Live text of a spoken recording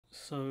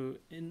So,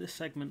 in this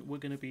segment, we're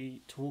going to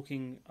be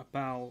talking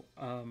about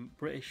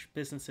British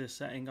businesses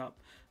setting up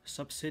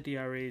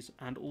subsidiaries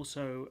and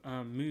also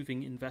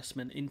moving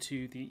investment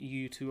into the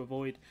EU to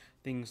avoid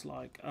things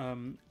like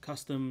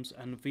customs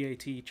and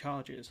VAT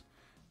charges,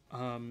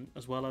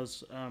 as well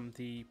as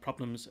the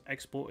problems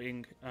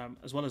exporting,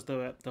 as well as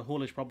the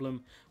haulage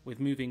problem with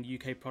moving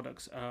UK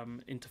products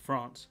into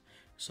France.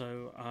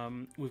 So,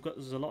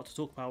 there's a lot to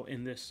talk about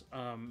in this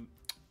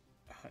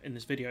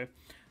video.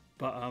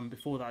 But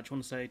before that, I just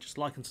want to say, just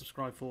like and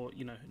subscribe for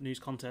news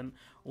content.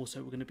 Also,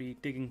 we're going to be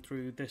digging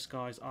through this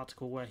guy's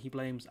article where he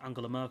blames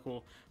Angela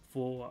Merkel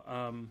for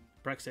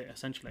Brexit,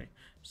 essentially.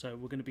 So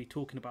we're going to be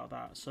talking about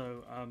that.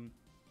 So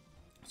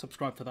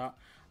subscribe for that,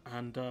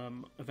 and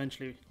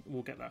eventually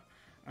we'll get there.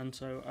 And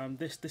so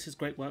this is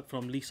great work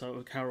from Lisa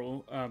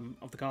O'Carroll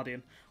of The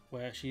Guardian,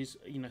 where she's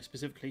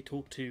specifically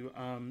talked to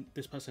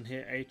this person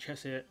here, a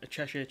Cheshire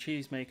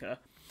cheesemaker,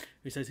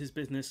 who says his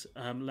business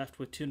left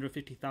with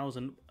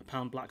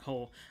 £250,000 black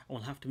hole and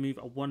will have to move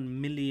a £1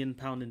 million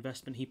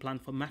investment he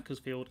planned for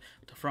Macclesfield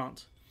to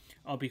France.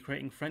 I'll be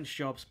creating French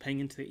jobs, paying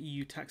into the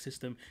EU tax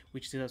system,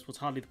 which he says was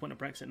hardly the point of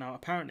Brexit. Now,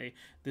 apparently,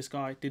 this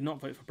guy did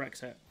not vote for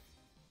Brexit,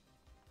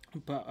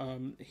 but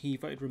he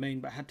voted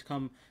Remain, but had to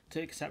come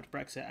to accept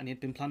Brexit, and he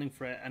had been planning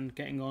for it and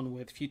getting on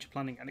with future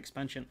planning and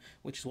expansion,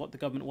 which is what the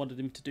government wanted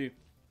him to do.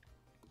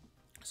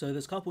 So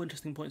there's a couple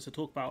interesting points to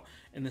talk about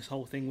in this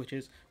whole thing, which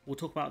is we'll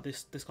talk about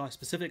this guy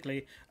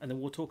specifically, and then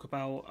we'll talk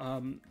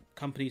about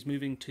companies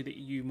moving to the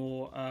EU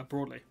more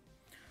broadly.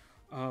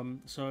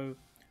 So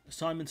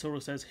Simon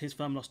Sorrell says his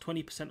firm lost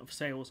 20% of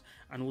sales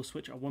and will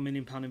switch a £1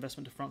 million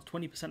investment to France.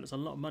 20% is a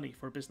lot of money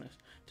for a business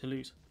to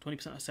lose.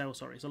 20% of sales,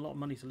 sorry, is a lot of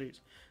money to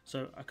lose.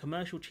 So a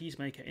commercial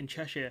cheesemaker in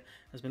Cheshire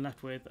has been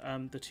left with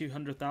the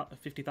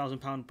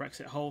 £250,000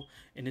 Brexit hole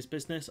in his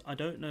business. I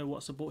don't know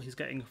what support he's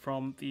getting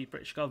from the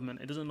British government.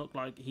 It doesn't look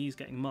like he's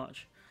getting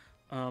much.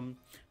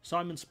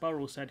 Simon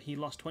Spurrell said he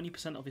lost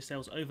 20% of his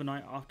sales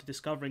overnight after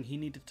discovering he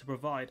needed to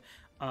provide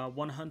a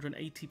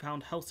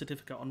 £180 health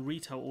certificate on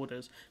retail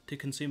orders to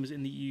consumers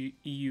in the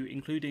EU,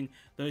 including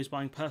those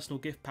buying personal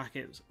gift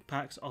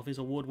packs of his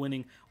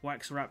award-winning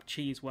wax-wrapped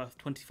cheese worth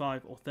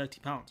 £25 or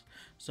 £30.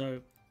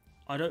 So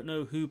I don't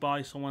know who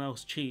buys someone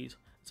else's cheese.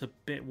 It's a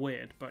bit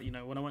weird, but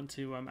when I went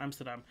to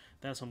Amsterdam,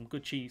 there's some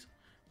good cheese,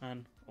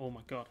 and oh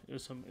my god, it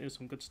was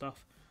some good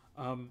stuff.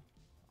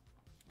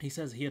 He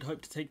says he had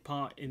hoped to take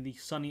part in the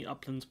sunny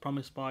uplands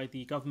promised by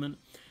the government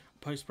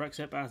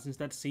post-Brexit, but has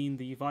instead seen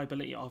the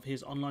viability of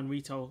his online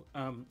retail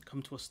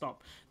come to a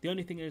stop. The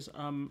only thing is,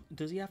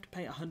 does he have to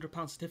pay a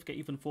 £100 certificate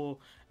even for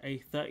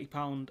a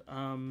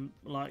 £30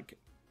 like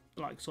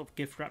sort of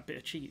gift wrap bit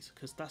of cheese?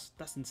 Because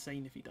that's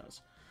insane if he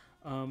does.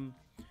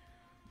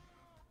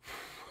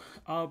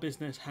 Our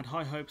business had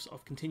high hopes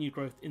of continued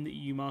growth in the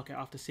EU market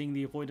after seeing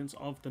the avoidance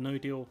of the no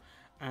deal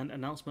and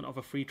announcement of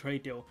a free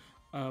trade deal.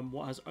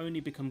 What has only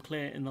become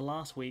clear in the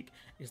last week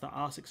is that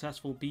our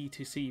successful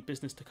B2C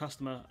business to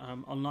customer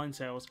online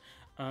sales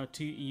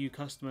to EU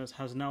customers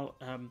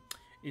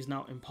is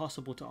now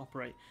impossible to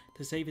operate.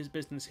 To save his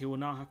business, he will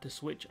now have to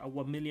switch a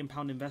 £1 million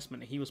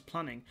investment he was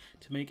planning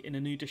to make in a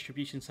new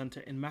distribution centre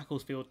in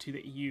Macclesfield to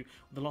the EU,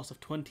 with the loss of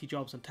 20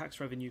 jobs and tax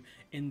revenue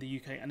in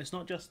the UK. And it's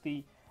not just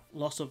the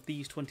loss of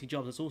these 20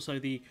 jobs, it's also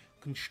the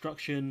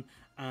construction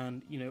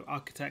and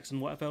architects and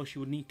whatever else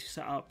you would need to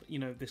set up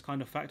this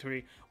kind of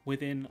factory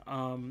within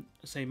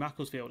say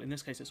Macclesfield. In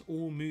this case, it's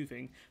all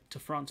moving to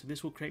France, so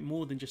this will create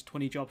more than just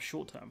 20 jobs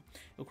short term.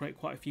 It'll create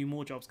quite a few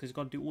more jobs because you've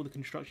got to do all the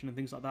construction and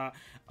things like that.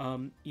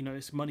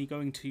 It's money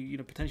going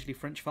to potentially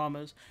French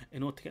farmers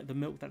in order to get the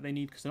milk that they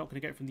need, because they're not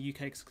going to get it from the UK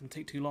because it's going to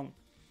take too long.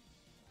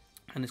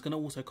 And it's going to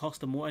also cost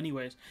them more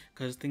anyways,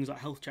 because things like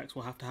health checks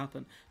will have to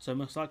happen. So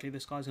most likely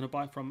this guy's going to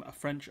buy from a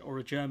French or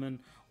a German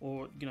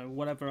or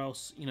whatever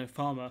else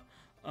farmer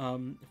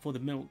for the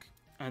milk,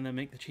 and then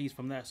make the cheese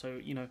from there.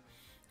 So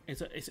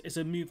it's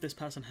a move this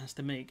person has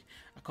to make,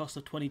 a cost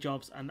of 20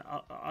 jobs, and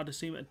I'd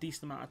assume a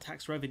decent amount of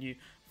tax revenue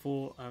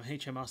for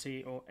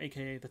HMRC, or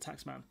aka the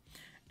taxman.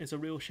 It's a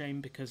real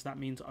shame, because that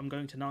means I'm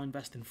going to now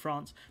invest in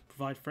France,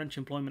 provide French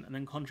employment, and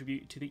then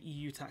contribute to the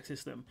EU tax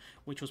system,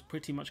 which was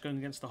pretty much going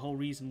against the whole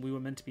reason we were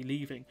meant to be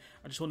leaving.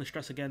 I just want to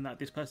stress again that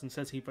this person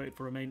says he voted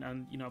for Remain,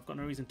 and I've got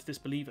no reason to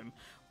disbelieve him,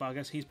 but I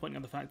guess he's pointing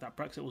out the fact that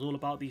Brexit was all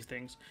about these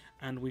things,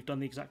 and we've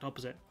done the exact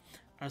opposite.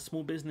 As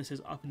small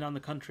businesses up and down the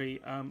country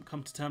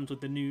come to terms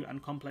with the new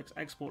and complex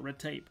export red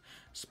tape,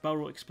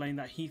 Spurrell explained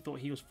that he thought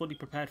he was fully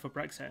prepared for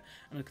Brexit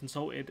and had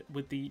consulted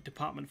with the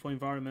Department for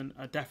Environment,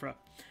 DEFRA,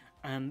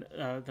 and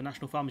the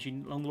National Farmers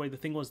Union along the way. The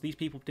thing was, these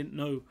people didn't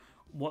know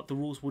what the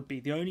rules would be.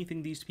 The only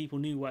thing these people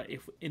knew were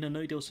if in a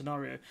no-deal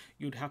scenario,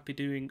 you'd have to be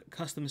doing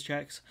customs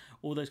checks,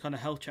 all those kind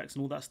of health checks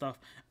and all that stuff,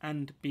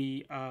 and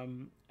be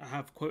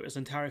have quotas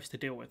and tariffs to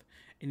deal with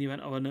in the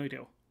event of a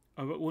no-deal.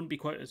 It wouldn't be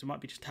quotas, it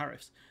might be just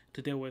tariffs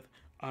to deal with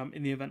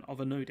in the event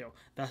of a no-deal.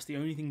 That's the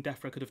only thing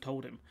DEFRA could have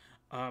told him.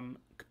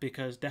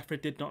 Because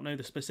DEFRA did not know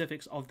the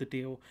specifics of the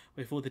deal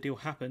before the deal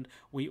happened.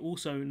 We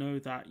also know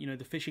that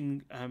the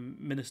fishing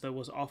minister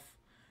was off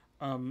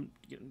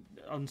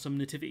on some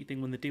nativity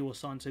thing when the deal was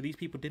signed. So these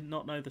people did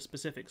not know the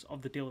specifics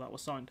of the deal that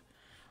was signed.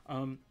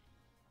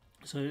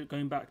 So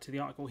going back to the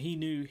article, he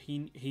knew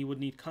he would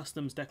need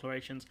customs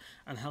declarations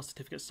and health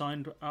certificates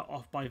signed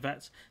off by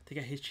vets to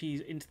get his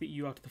cheese into the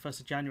EU after the 1st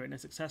of January, and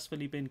has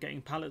successfully been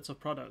getting pallets of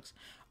products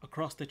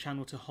across the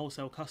channel to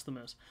wholesale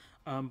customers.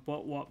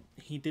 But what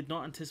he did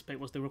not anticipate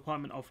was the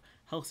requirement of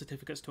health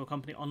certificates to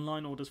accompany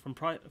online orders from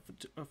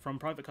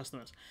private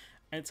customers.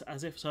 It's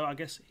as if, I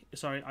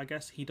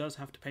guess he does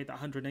have to pay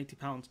that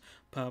 £180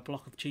 per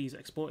block of cheese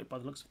exported by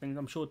the looks of things.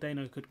 I'm sure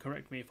Dano could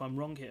correct me if I'm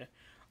wrong here.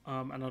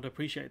 And I'd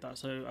appreciate that.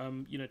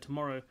 So,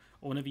 tomorrow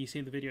or whenever you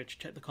see the video,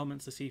 check the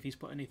comments to see if he's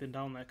put anything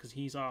down there, because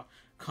he's our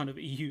kind of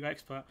EU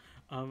expert,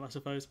 I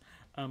suppose.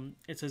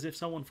 It's as if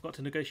someone forgot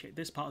to negotiate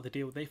this part of the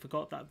deal. They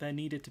forgot that there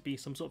needed to be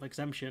some sort of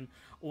exemption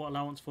or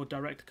allowance for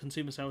direct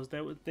consumer sales.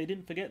 They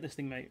didn't forget this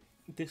thing, mate.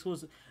 This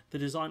was the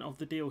design of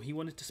the deal. He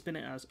wanted to spin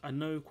it as a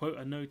no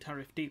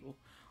tariff deal,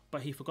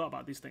 but he forgot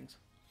about these things.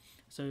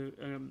 So,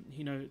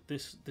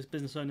 this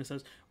business owner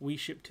says, we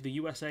ship to the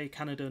USA,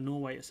 Canada,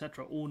 Norway,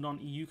 etc., all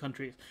non-EU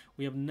countries.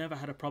 We have never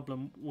had a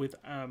problem with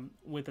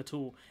at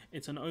all.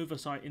 It's an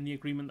oversight in the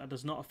agreement that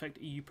does not affect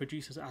EU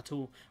producers at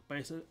all,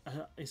 but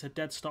it's a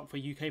dead stop for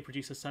UK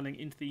producers selling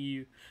into the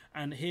EU.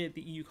 And here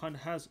the EU kind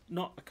of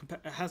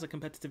has a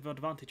competitive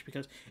advantage,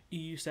 because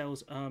EU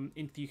sells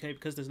into the UK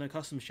because there's no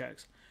customs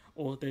checks,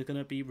 or they're going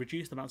to be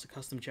reduced amounts of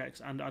custom checks,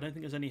 and I don't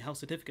think there's any health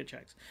certificate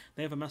checks.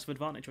 They have a massive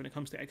advantage when it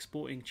comes to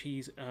exporting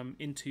cheese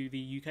into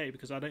the UK,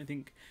 because I don't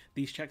think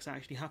these checks are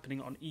actually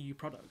happening on EU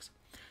products.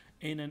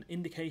 In an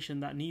indication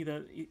that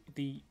neither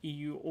the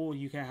EU or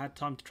UK had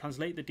time to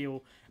translate the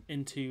deal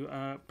into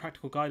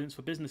practical guidance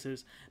for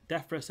businesses,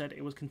 DEFRA said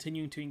it was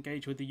continuing to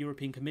engage with the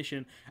European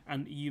Commission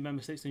and EU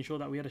member states to ensure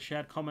that we had a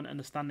shared common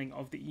understanding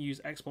of the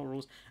EU's export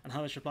rules and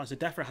how they should apply. So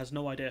DEFRA has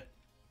no idea.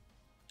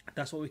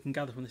 That's what we can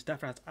gather from this.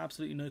 DEFRA has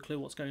absolutely no clue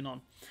what's going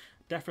on.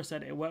 DEFRA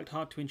said it worked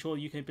hard to ensure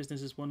UK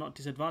businesses were not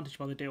disadvantaged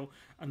by the deal,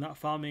 and that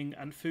Farming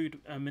and Food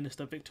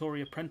Minister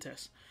Victoria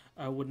Prentice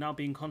would now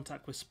be in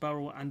contact with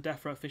Sparrow and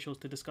DEFRA officials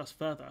to discuss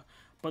further.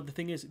 But the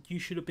thing is, you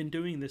should have been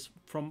doing this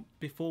from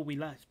before we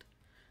left.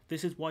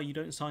 This is why you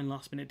don't sign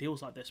last-minute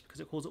deals like this, because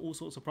it causes all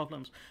sorts of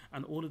problems,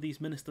 and all of these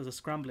ministers are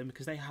scrambling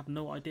because they have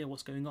no idea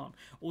what's going on.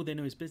 All they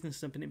know is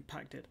businesses have been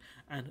impacted,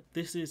 and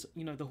this is,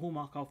 the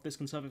hallmark of this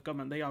Conservative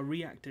government. They are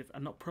reactive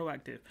and not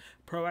proactive.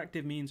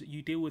 Proactive means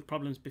you deal with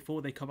problems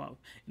before they come up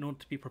in order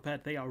to be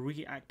prepared. They are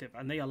reactive,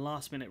 and they are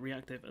last-minute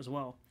reactive as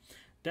well.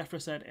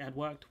 DEFRA said it had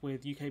worked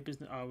with UK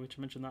business, which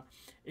I mentioned that.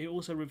 It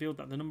also revealed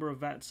that the number of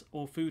vets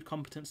or food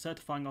competence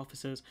certifying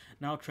officers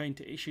now trained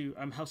to issue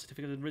health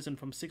certificates had risen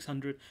from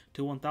 600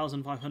 to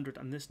 1,500,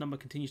 and this number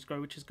continues to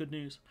grow, which is good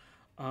news.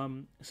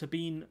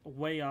 Sabine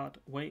Weyand,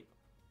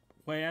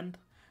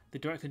 the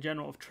Director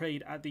General of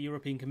Trade at the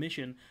European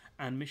Commission,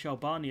 and Michel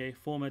Barnier,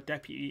 former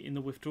deputy in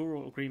the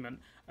withdrawal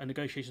agreement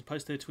negotiations,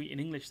 posted a tweet in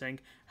English saying,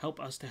 "Help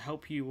us to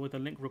help you," with a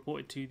link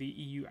reported to the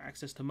EU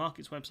Access to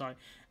Markets website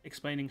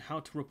explaining how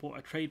to report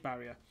a trade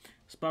barrier.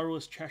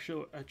 Sparrow's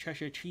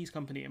Cheshire Cheese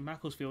Company in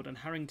Macclesfield and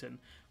Harrington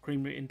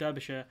Creamery in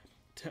Derbyshire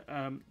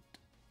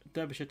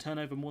turn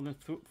over more than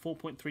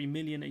 4.3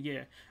 million a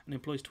year and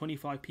employs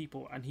 25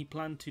 people, and he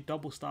planned to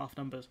double staff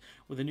numbers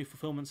with a new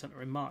fulfillment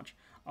centre in March.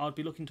 I'd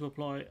be looking to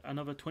employ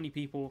another 20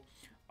 people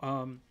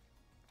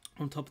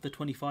on top of the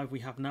 25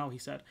 we have now, he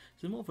said.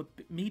 So more of a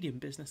medium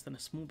business than a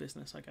small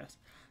business, I guess.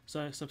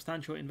 So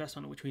substantial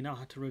investment, which we now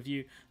had to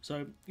review.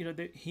 So,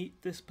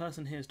 this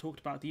person here has talked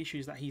about the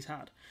issues that he's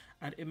had,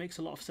 and it makes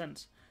a lot of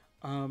sense,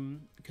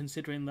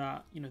 considering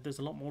that, there's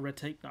a lot more red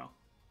tape now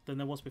than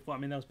there was before. I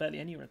mean, there was barely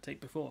any red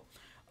tape before.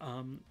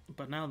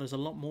 But now there's a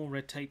lot more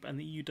red tape, and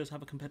the EU does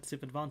have a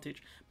competitive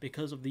advantage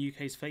because of the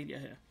UK's failure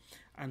here.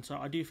 And so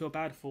I do feel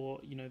bad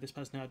for, this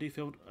person here. I do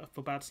feel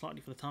bad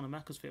slightly for the town of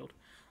Macclesfield,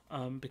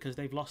 because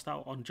they've lost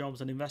out on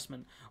jobs and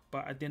investment.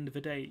 But at the end of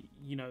the day,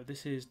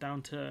 this is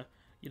down to,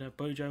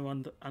 Bojo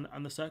and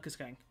the circus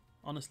gang.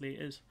 Honestly,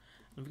 it is.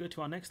 And if we go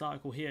to our next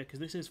article here, because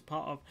this is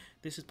part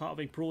of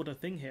a broader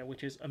thing here,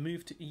 which is a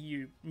move to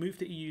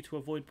EU to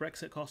avoid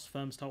Brexit costs,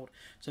 firms told.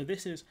 So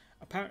this is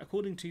apparent,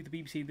 according to the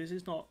BBC. This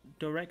is not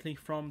directly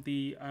from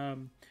the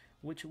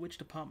which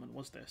department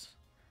was this?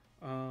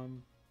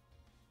 From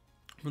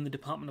the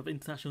Department of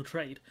International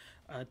Trade,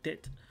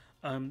 DIT.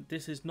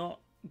 This is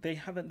not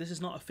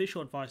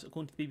official advice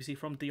according to the BBC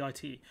from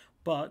DIT,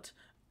 but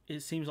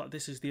it seems like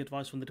this is the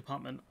advice from the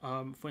Department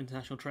for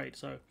International Trade.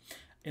 So,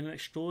 in an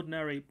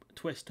extraordinary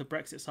twist to the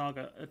Brexit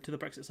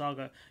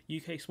saga,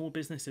 UK small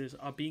businesses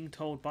are being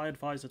told by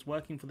advisors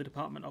working for the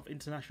Department of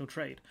International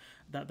Trade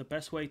that the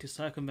best way to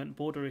circumvent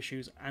border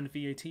issues and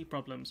VAT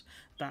problems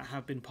that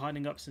have been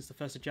piling up since the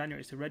 1st of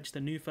January is to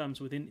register new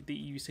firms within the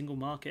EU single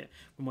market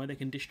from where they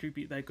can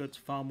distribute their goods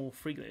far more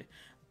freely.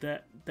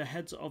 the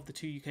heads of the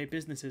two UK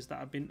businesses that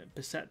have been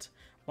beset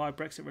by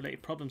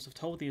Brexit-related problems have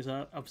told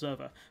the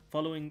Observer,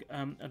 following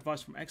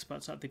advice from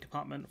experts at the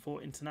Department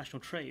for International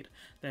Trade,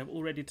 they have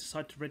already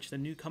decided to register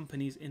new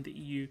companies in the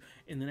EU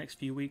in the next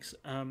few weeks.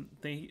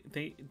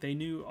 They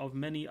knew of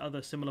many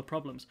other similar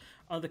problems.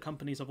 Other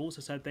companies have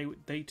also said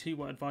they too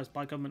were advised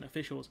by government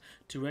officials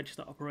to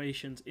register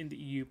operations in the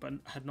EU, but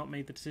had not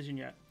made the decision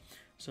yet.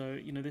 So,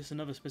 this is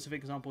another specific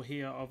example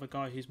here of a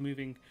guy who's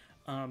moving,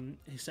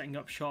 he's setting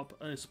up shop,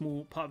 a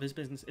small part of his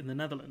business in the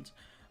Netherlands.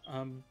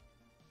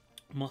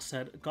 Moss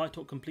said, "Guy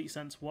talked complete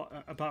sense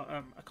about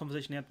a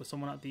conversation he had with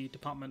someone at the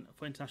Department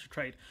for International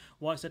Trade.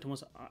 What I said to him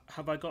was,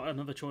 have I got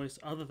another choice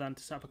other than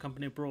to set up a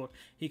company abroad?"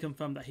 He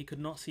confirmed that he could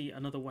not see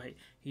another way.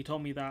 He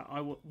told me that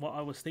what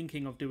I was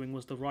thinking of doing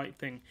was the right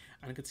thing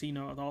and could see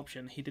no other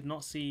option. He did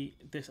not see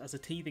this as a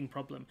teething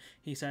problem.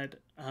 He said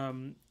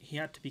he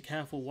had to be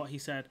careful what he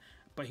said,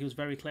 but he was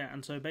very clear.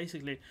 And so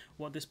basically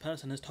what this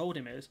person has told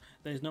him is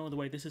there's no other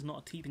way. This is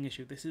not a teething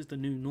issue. This is the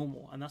new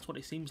normal. And that's what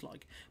it seems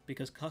like,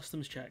 because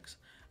customs checks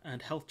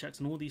and health checks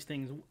and all these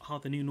things are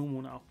the new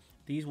normal now.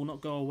 These will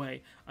not go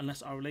away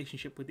unless our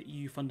relationship with the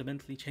EU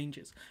fundamentally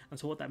changes. And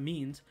so what that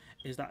means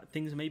is that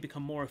things may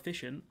become more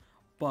efficient,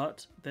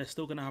 but they're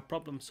still going to have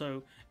problems.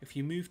 So if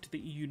you move to the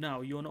EU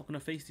now, you're not going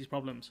to face these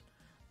problems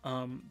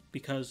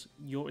because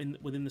you're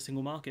within the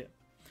single market.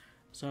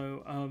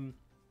 So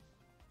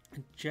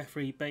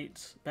Jeffrey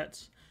Betts,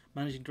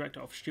 Managing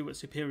Director of Stewart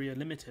Superior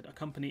Limited, a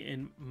company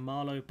in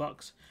Marlow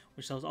Bucks,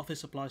 which sells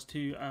office supplies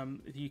to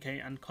the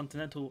UK and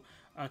continental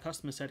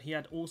customers, said he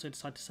had also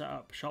decided to set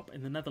up shop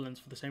in the Netherlands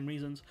for the same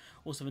reasons.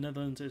 Also, the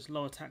Netherlands is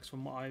lower tax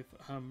from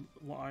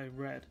what I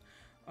read.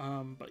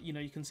 But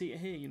you can see it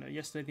here.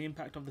 Yesterday the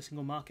impact of the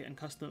single market and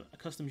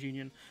customs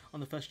union on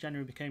the 1st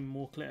January became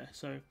more clear.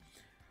 So,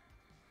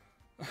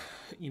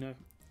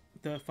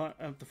 the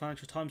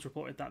Financial Times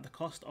reported that the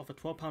cost of a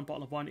 £12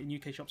 bottle of wine in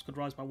UK shops could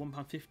rise by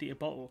 £1.50 a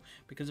bottle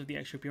because of the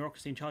extra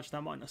bureaucracy and charge.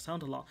 That might not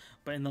sound a lot,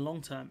 but in the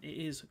long term, it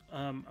is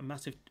a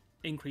massive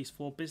increase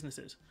for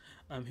businesses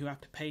who have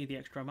to pay the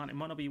extra amount. It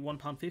might not be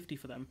 £1.50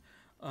 for them,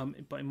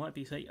 but it might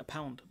be, say,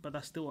 £1, but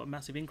that's still a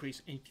massive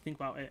increase if you think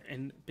about it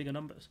in bigger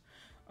numbers.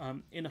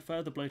 In a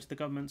further blow to the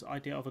government's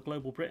idea of a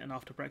global Britain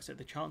after Brexit,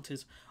 the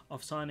chances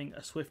of signing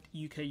a swift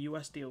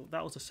UK-US deal,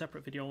 that was a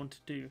separate video I wanted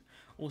to do,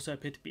 also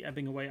appeared to be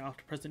ebbing away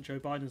after President Joe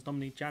Biden's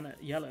nominee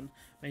Janet Yellen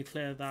made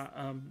clear that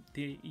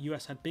the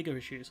US had bigger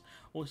issues.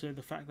 Also,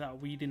 the fact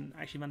that we didn't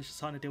actually manage to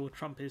sign a deal with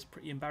Trump is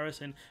pretty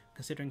embarrassing,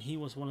 considering he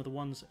was one of the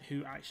ones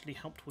who actually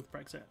helped with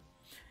Brexit,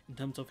 in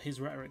terms of his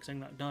rhetoric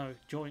saying that, no,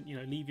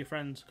 leave your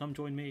friends, come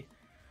join me.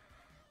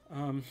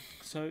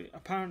 So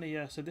apparently,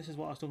 so this is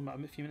what I was talking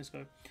about a few minutes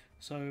ago.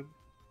 So,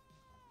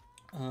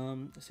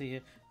 let's see here.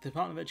 The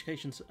Department of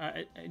Education's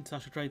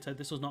International Trade said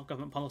this was not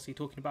government policy,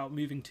 talking about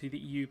moving to the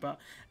EU,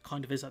 but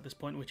kind of is at this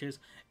point, which is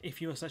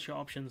if you assess your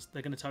options,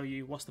 they're going to tell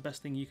you what's the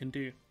best thing you can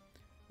do,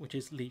 which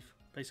is leave.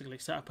 Basically,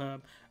 set up a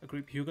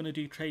group. You're going to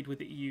do trade with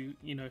the EU,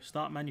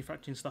 start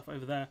manufacturing stuff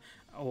over there,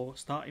 or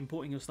start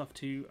importing your stuff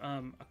to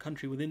a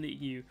country within the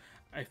EU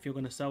if you're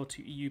going to sell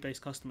to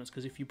EU-based customers.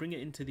 Because if you bring it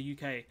into the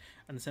UK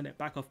and send it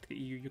back off to the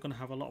EU, you're going to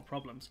have a lot of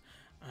problems.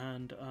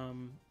 And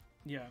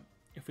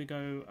if we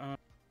go,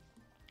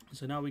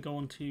 so now we go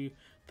on to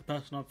the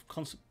person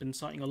I've been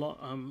citing a lot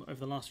over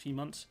the last few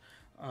months,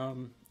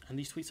 and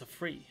these tweets are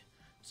free.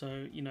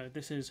 So,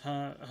 this is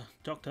her,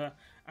 Dr.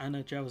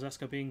 Anna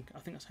Jelzaska, being, I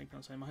think that's how you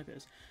pronounce her name, I hope it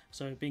is.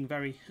 So, being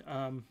very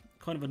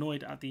kind of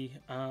annoyed at the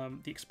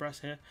Express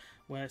here,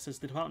 where it says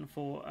the Department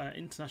for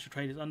International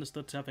Trade is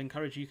understood to have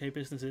encouraged UK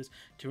businesses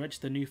to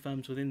register new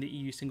firms within the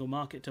EU single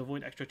market to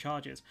avoid extra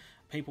charges,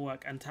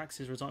 paperwork and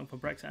taxes resulting from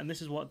Brexit. And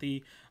this is what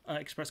the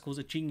Express calls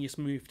a genius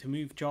move, to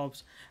move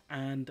jobs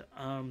and,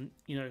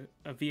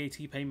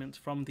 VAT payments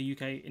from the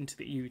UK into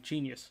the EU.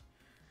 Genius.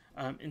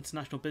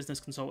 International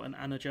business consultant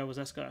Anna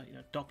Jelzaska,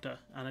 Dr.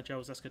 Anna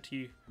Jelzaska to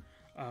you,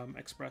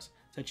 Express,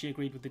 said she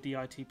agreed with the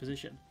DIT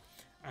position.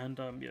 And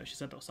she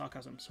said that was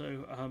sarcasm.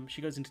 So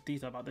she goes into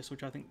detail about this,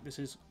 which I think this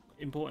is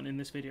important in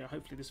this video.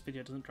 Hopefully this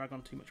video doesn't drag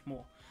on too much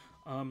more.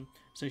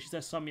 So she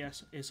says,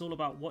 yes, it's all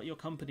about what your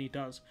company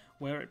does,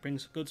 where it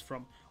brings goods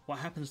from, what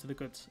happens to the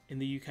goods in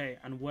the UK,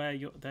 and where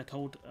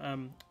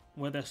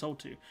they're sold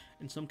to.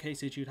 In some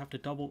cases, you'd have to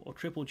double or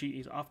triple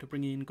duties after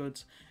bringing in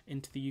goods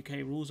into the UK.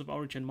 Rules of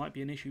origin might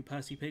be an issue,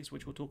 Percy Pigs,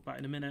 which we'll talk about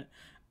in a minute.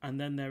 And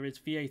then there is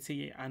VAT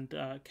and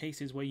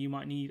cases where you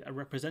might need a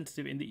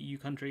representative in the EU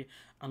country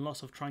and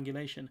loss of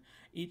triangulation.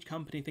 Each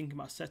company thinking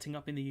about setting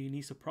up in the EU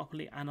needs to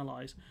properly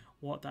analyse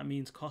what that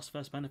means. Cost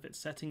versus benefits.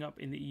 Setting up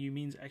in the EU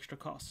means extra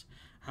costs.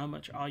 How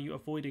much are you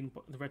avoiding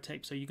the red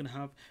tape? So you're going to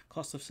have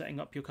costs of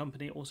setting up your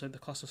company, also the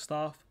cost of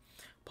staff,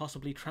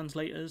 possibly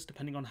translators,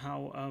 depending on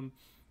how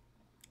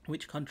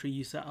which country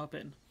you set up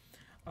in.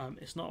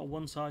 It's not a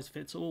one size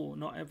fits all.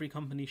 Not every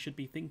company should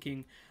be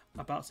thinking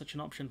about such an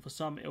option. For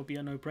some, it'll be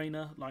a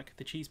no-brainer, like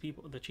the cheese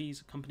people, the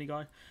cheese company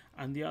guy,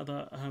 and the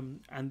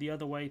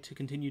other way to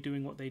continue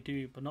doing what they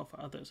do, but not for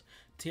others.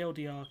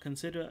 TLDR: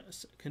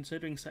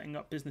 considering setting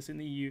up business in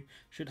the EU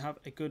should have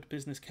a good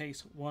business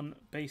case, one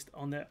based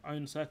on their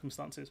own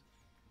circumstances.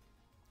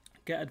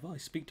 Get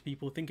advice, speak to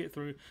people, think it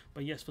through.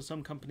 But yes, for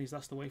some companies,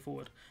 that's the way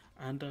forward,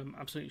 and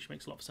absolutely, she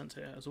makes a lot of sense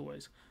here as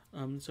always.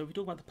 So if we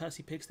talk about the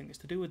Percy Pigs thing, it's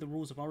to do with the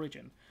rules of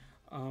origin.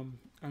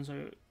 And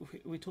so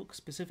we talk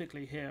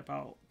specifically here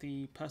about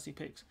the Percy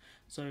Pigs.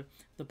 So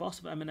the boss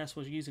of M&S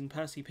was using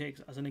Percy Pigs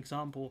as an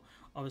example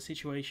of a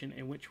situation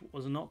in which it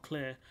was not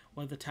clear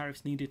whether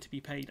tariffs needed to be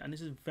paid, and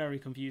this is very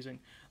confusing.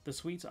 The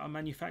sweets are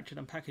manufactured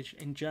and packaged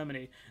in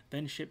Germany,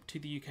 then shipped to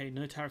the UK.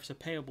 No tariffs are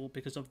payable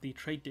because of the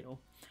trade deal.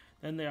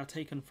 Then they are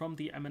taken from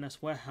the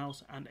M&S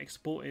warehouse and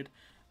exported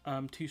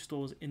to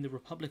stores in the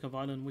Republic of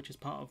Ireland, which is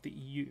part of the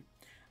EU.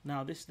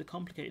 Now, this is the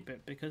complicated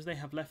bit, because they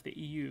have left the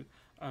EU,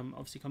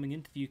 obviously coming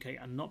into the UK,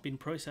 and not been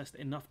processed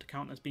enough to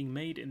count as being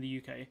made in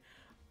the UK.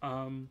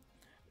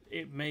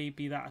 It may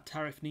be that a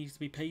tariff needs to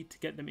be paid to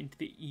get them into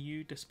the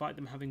EU, despite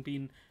them having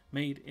been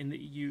made in the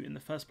EU in the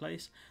first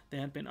place. They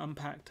had been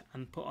unpacked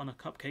and put on a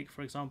cupcake,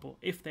 for example.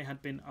 If they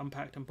had been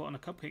unpacked and put on a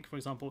cupcake, for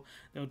example,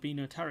 there would be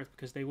no tariff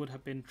because they would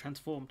have been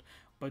transformed.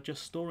 But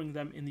just storing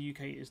them in the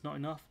UK is not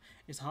enough.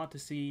 It's hard to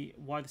see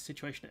why the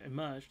situation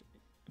emerged,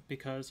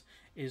 because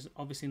is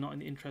obviously not in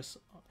the interest.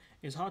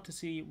 It's hard to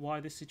see why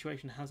this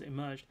situation has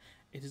emerged.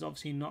 It is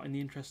obviously not in the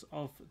interest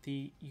of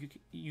the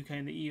UK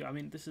and the EU. I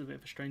mean, this is a bit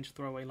of a strange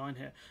throwaway line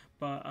here,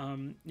 but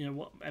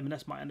what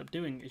M&S might end up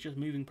doing is just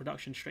moving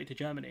production straight to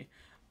Germany,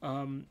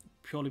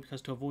 purely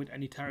because to avoid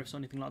any tariffs or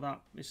anything like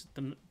that. It's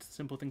the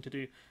simple thing to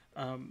do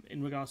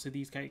in regards to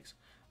these cakes.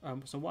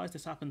 So why has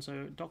this happened?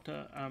 So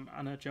Dr.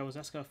 Anna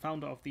Jaworska,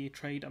 founder of the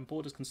Trade and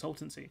Borders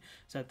Consultancy,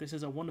 said this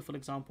is a wonderful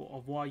example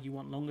of why you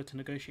want longer to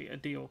negotiate a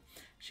deal.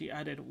 She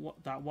added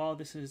that while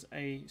this is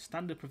a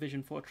standard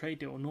provision for a trade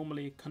deal,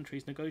 normally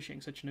countries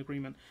negotiating such an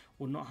agreement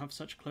will not have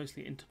such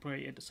closely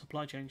integrated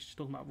supply chains. She's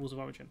talking about rules of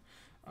origin.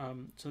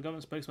 So the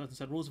government spokesperson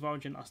said rules of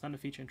origin are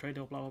standard feature in trade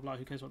deal, blah, blah, blah.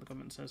 Who cares what the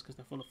government says, because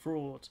they're full of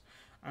frauds.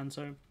 And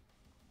so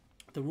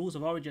the rules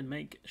of origin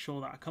make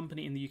sure that a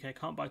company in the UK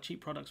can't buy cheap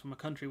products from a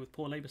country with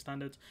poor labour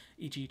standards,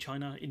 e.g.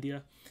 China,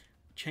 India,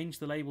 change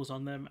the labels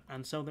on them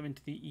and sell them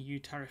into the EU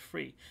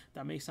tariff-free.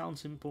 That may sound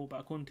simple, but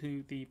according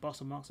to the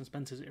boss of Marks and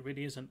Spencer's, it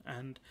really isn't.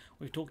 And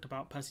we've talked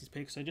about Percy's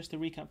Pigs. So just to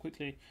recap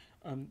quickly,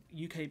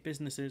 UK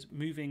businesses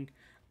moving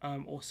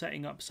or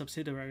setting up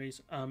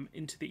subsidiaries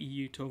into the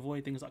EU to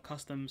avoid things like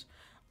customs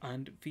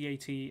and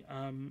VAT,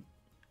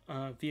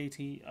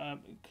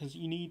 because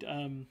you need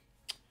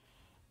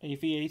a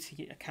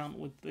VAT account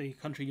with the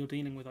country you're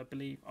dealing with, I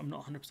believe. I'm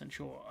not 100%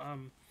 sure.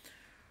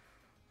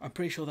 I'm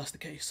pretty sure that's the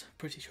case.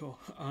 Pretty sure.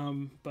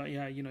 But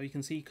yeah, you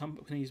can see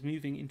companies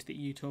moving into the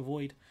EU to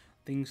avoid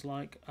things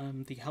like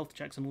the health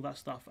checks and all that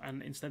stuff,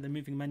 and instead they're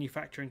moving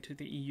manufacturing to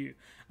the EU.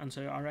 And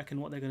so I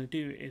reckon what they're going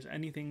to do is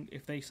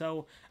if they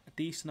sell a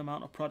decent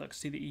amount of products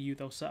to the EU,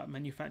 they'll set up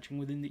manufacturing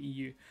within the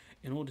EU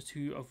in order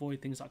to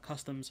avoid things like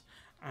customs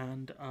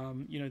and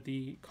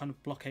the kind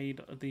of blockade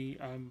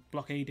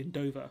in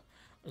Dover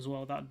as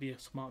well. That would be a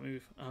smart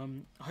move.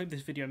 I hope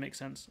this video makes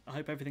sense. I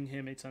hope everything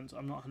here made sense.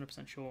 I'm not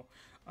 100% sure.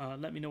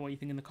 Let me know what you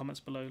think in the comments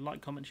below.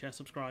 Like, comment, share,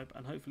 subscribe,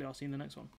 and hopefully I'll see you in the next one.